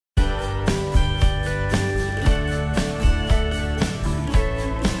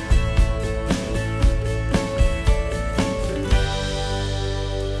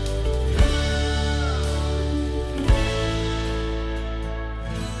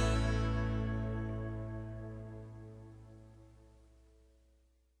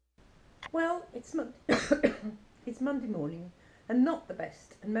It's it's Monday morning, and not the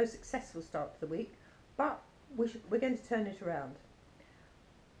best and most successful start to the week, but we're going to turn it around.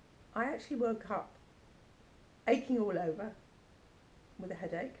 I actually woke up aching all over with a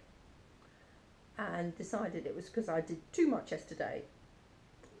headache and decided it was because I did too much yesterday.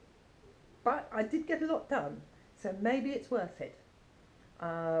 But I did get a lot done, so maybe it's worth it.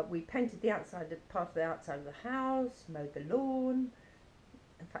 We painted the outside, part of the outside of the house, mowed the lawn.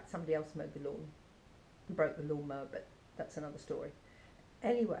 In fact, somebody else mowed the lawn and broke the lawnmower, but that's another story.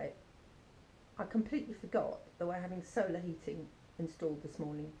 Anyway, I completely forgot that we're having solar heating installed this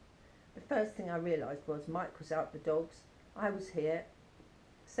morning. The first thing I realised was Mike was out with the dogs, I was here,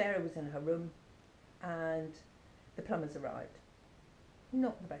 Sarah was in her room, and the plumbers arrived.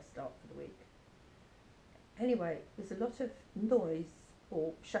 Not the best start for the week. Anyway, there's a lot of noise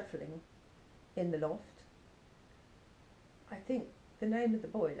or shuffling in the loft. I think the name of the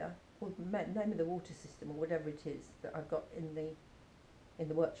boiler, or the name of the water system, or whatever it is that I've got in the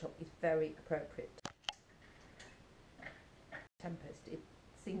workshop, is very appropriate. Tempest. It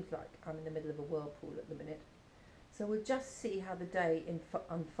seems like I'm in the middle of a whirlpool at the minute. So we'll just see how the day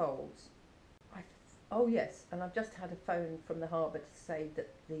unfolds. Oh yes, and I've just had a phone from the harbour to say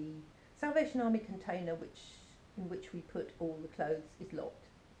that the Salvation Army container in which we put all the clothes is locked.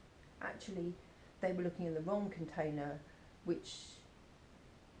 Actually, they were looking in the wrong container, which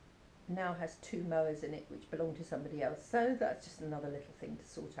now has 2 mowers in it which belong to somebody else, so that's just another little thing to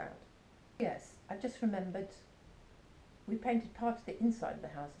sort out. Yes, I just remembered we painted part of the inside of the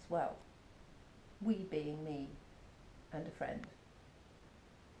house as well. We being me and a friend.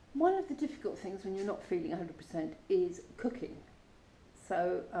 One of the difficult things when you're not feeling 100% is cooking.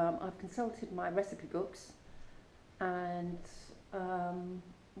 So I've consulted my recipe books, and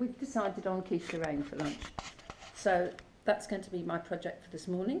we've decided on quiche Lorraine for lunch. So that's going to be my project for this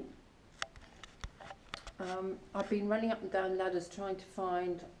morning. I've been running up and down ladders trying to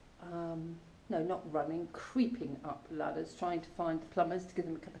find, no, not running, creeping up ladders trying to find the plumbers to give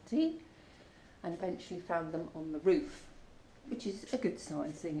them a cup of tea, and eventually found them on the roof, which is a good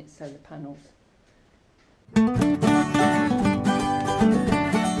sign seeing it's solar panels.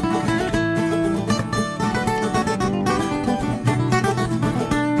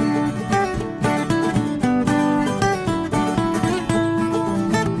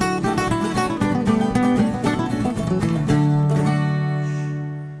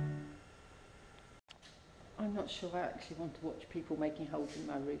 I'm not sure I actually want to watch people making holes in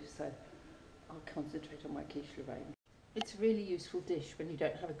my roof, so I'll concentrate on my quiche Lorraine. It's a really useful dish when you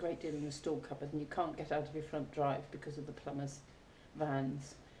don't have a great deal in the store cupboard and you can't get out of your front drive because of the plumbers'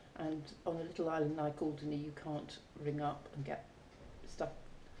 vans. And on a little island like Alderney, you can't ring up and get stuff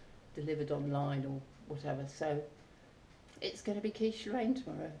delivered online or whatever. So it's going to be quiche Lorraine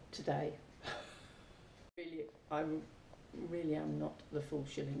today. I really am not the full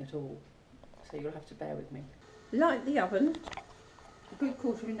shilling at all, so you'll have to bear with me. Light the oven a good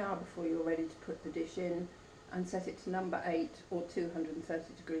quarter of an hour before you're ready to put the dish in, and set it to number 8 or 230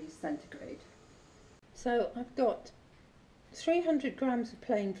 degrees centigrade. So I've got 300 grams of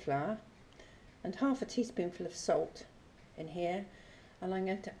plain flour and half a teaspoonful of salt in here, and I'm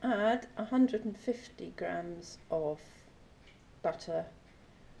going to add 150 grams of butter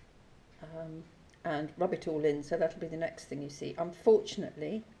and rub it all in, so that'll be the next thing you see.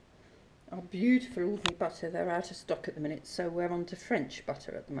 Unfortunately, our beautiful Alderney butter, they're out of stock at the minute, so we're on to French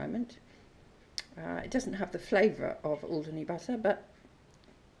butter at the moment. It doesn't have the flavour of Alderney butter, but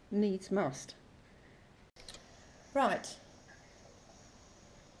needs must. Right,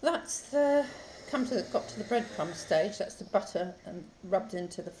 that's got to the breadcrumb stage. That's the butter and rubbed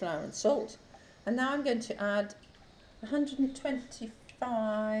into the flour and salt. And now I'm going to add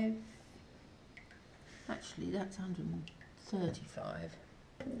 125, actually that's 135,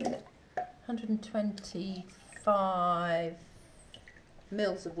 125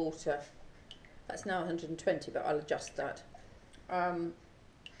 mils of water. That's now 120, but I'll adjust that. And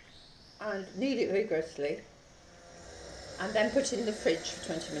knead it vigorously, and then put it in the fridge for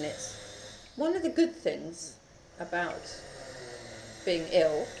 20 minutes. One of the good things about being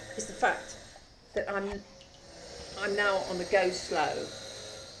ill is the fact that I'm now on the go slow.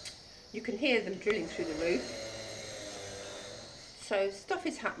 You can hear them drilling through the roof. So stuff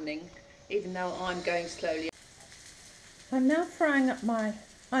is happening, even though I'm going slowly. I'm now frying up my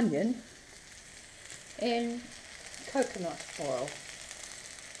onion in coconut oil.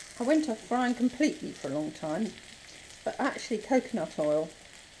 I went off frying completely for a long time, but actually coconut oil,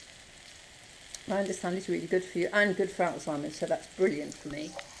 I understand, is really good for you and good for Alzheimer's, so that's brilliant for me.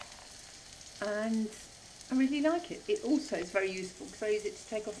 And I really like it. It also is very useful because I use it to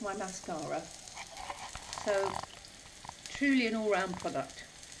take off my mascara. So, truly an all-round product.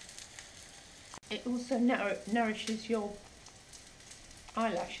 It also nourishes your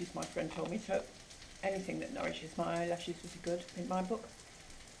eyelashes, my friend told me, so anything that nourishes my eyelashes would be good in my book.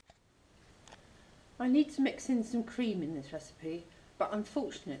 I need to mix in some cream in this recipe, but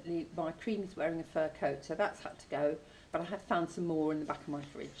unfortunately my cream is wearing a fur coat, so that's had to go, but I have found some more in the back of my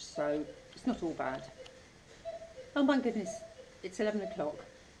fridge, so it's not all bad. Oh my goodness, it's 11 o'clock.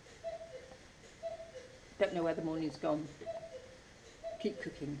 Don't know where the morning's gone. Keep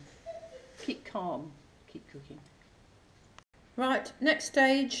cooking. Keep calm. Keep cooking. Right, next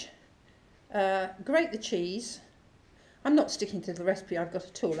stage, grate the cheese. I'm not sticking to the recipe, I've got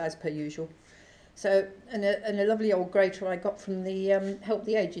a tool as per usual. So, and a lovely old grater I got from the Help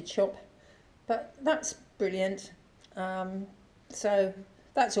the Aged shop. But that's brilliant. So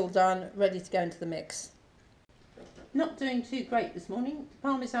that's all done, ready to go into the mix. Not doing too great this morning.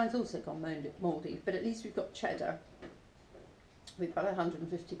 Parmesan's also gone mouldy, but at least we've got cheddar. We've got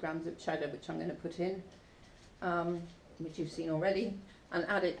 150 grams of cheddar, which I'm going to put in, which you've seen already, and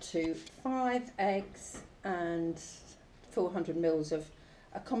add it to 5 eggs and 400 mils of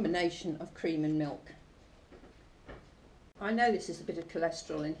a combination of cream and milk. I know this is a bit of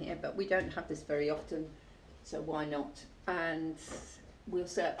cholesterol in here, but we don't have this very often, so why not? And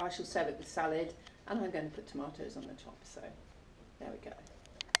I shall serve it with salad, and I'm going to put tomatoes on the top, so there we go.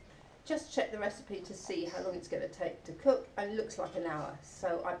 Just check the recipe to see how long it's going to take to cook, and it looks like an hour,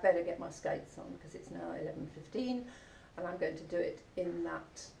 so I better get my skates on because it's now 11:15, and I'm going to do it in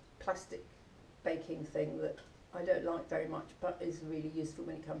that plastic baking thing that I don't like very much, but is really useful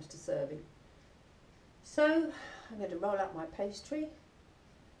when it comes to serving. So I'm going to roll out my pastry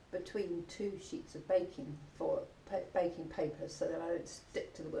between 2 sheets of baking paper so that I don't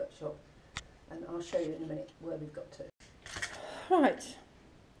stick to the workshop, and I'll show you in a minute where we've got to. Right,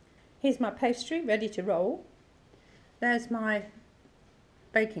 here's my pastry ready to roll. There's my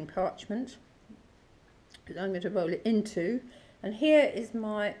baking parchment that I'm going to roll it into, and here is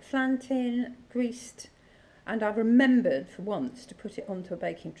my flan tin greased, and I've remembered for once to put it onto a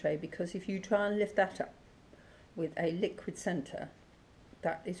baking tray, because if you try and lift that up with a liquid centre,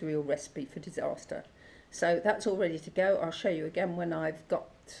 that is a real recipe for disaster. So that's all ready to go. I'll show you again when I've got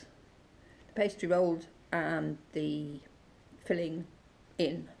the pastry rolled and the filling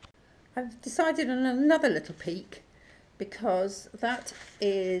in. I've decided on another little peek, because that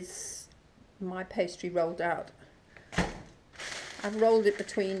is my pastry rolled out. I've rolled it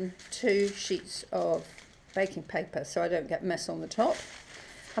between 2 sheets of baking paper so I don't get mess on the top,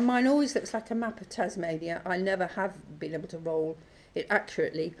 and mine always looks like a map of Tasmania. I never have been able to roll it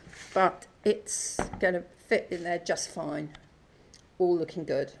accurately, but it's going to fit in there just fine. All looking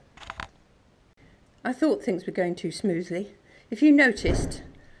good. I thought things were going too smoothly. If you noticed,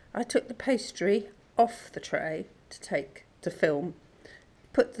 I took the pastry off the tray to film,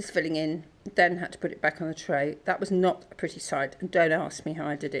 put this filling in, then had to put it back on the tray. That was not a pretty sight, and don't ask me how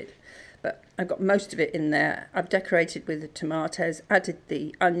I did it. But I got most of it in there. I've decorated with the tomatoes, added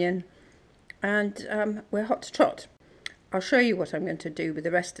the onion, and we're hot to trot. I'll show you what I'm going to do with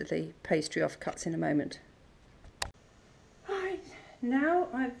the rest of the pastry offcuts in a moment. Right, now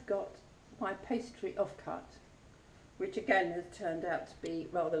I've got my pastry offcut, which again has turned out to be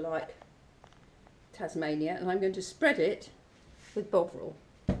rather like Tasmania, and I'm going to spread it with Bovril.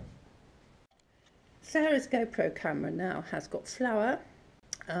 Sarah's GoPro camera now has got flour,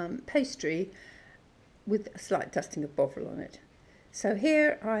 pastry with a slight dusting of Bovril on it. So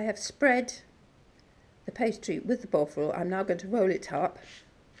here I have spread the pastry with the Bovril. I'm now going to roll it up,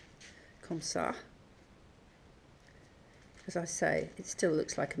 comme ça. As I say, it still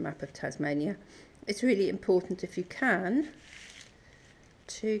looks like a map of Tasmania. It's really important, if you can,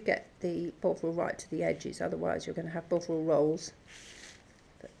 to get the Bovril right to the edges, otherwise you're going to have Bovril rolls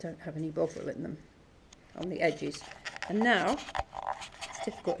that don't have any Bovril in them on the edges. And now, it's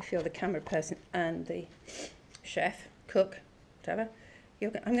difficult if you're the camera person and the chef, cook, whatever.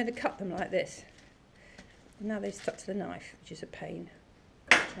 I'm going to cut them like this. And now they stuck to the knife, which is a pain.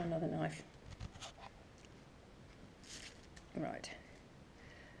 Try another knife. Right.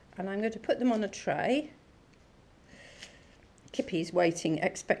 And I'm going to put them on a tray. Kippy's waiting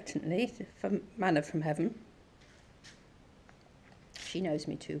expectantly for manna from heaven. She knows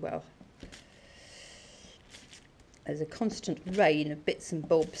me too well. There's a constant rain of bits and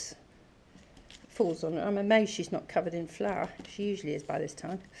bobs that falls on her. I'm amazed she's not covered in flour. She usually is by this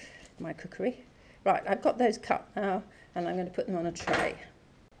time, my cookery. Right, I've got those cut now, and I'm going to put them on a tray.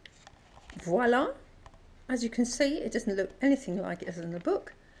 Voila! As you can see, it doesn't look anything like it does in the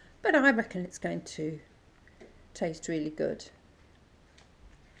book, but I reckon it's going to taste really good.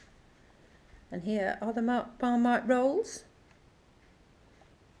 And here are the marmite rolls.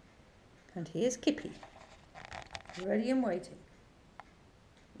 And here's Kippy, ready and waiting.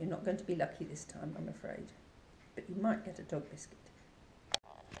 You're not going to be lucky this time, I'm afraid, but you might get a dog biscuit.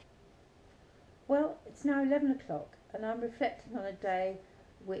 Well, it's now 11 o'clock and I'm reflecting on a day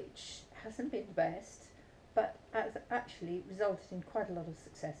which hasn't been the best, but has actually resulted in quite a lot of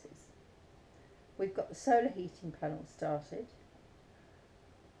successes. We've got the solar heating panel started.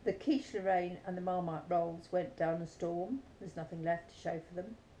 The quiche and the marmite rolls went down a storm. There's nothing left to show for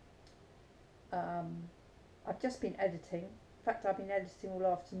them. I've just been editing. In fact, I've been editing all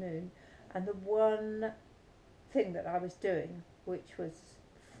afternoon, and the one thing that I was doing, which was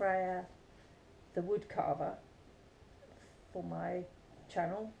Freya the wood carver for my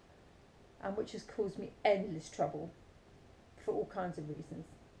channel, and which has caused me endless trouble for all kinds of reasons,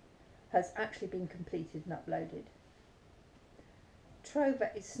 has actually been completed and uploaded.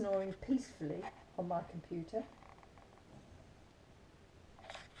 Trover is snoring peacefully on my computer.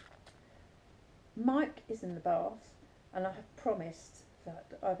 Mike is in the bath, and I have promised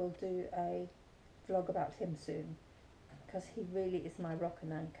that I will do a vlog about him soon, because he really is my rock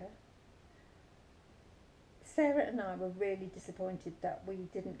and anchor. Sarah and I were really disappointed that we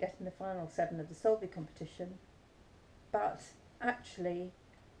didn't get in the final 7 of the Solvi competition, but actually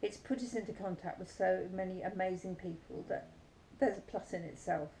it's put us into contact with so many amazing people that there's a plus in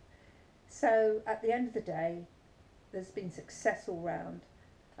itself. So at the end of the day, there's been success all round,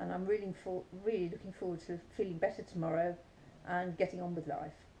 and I'm really looking forward to feeling better tomorrow and getting on with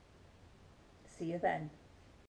life. See you then.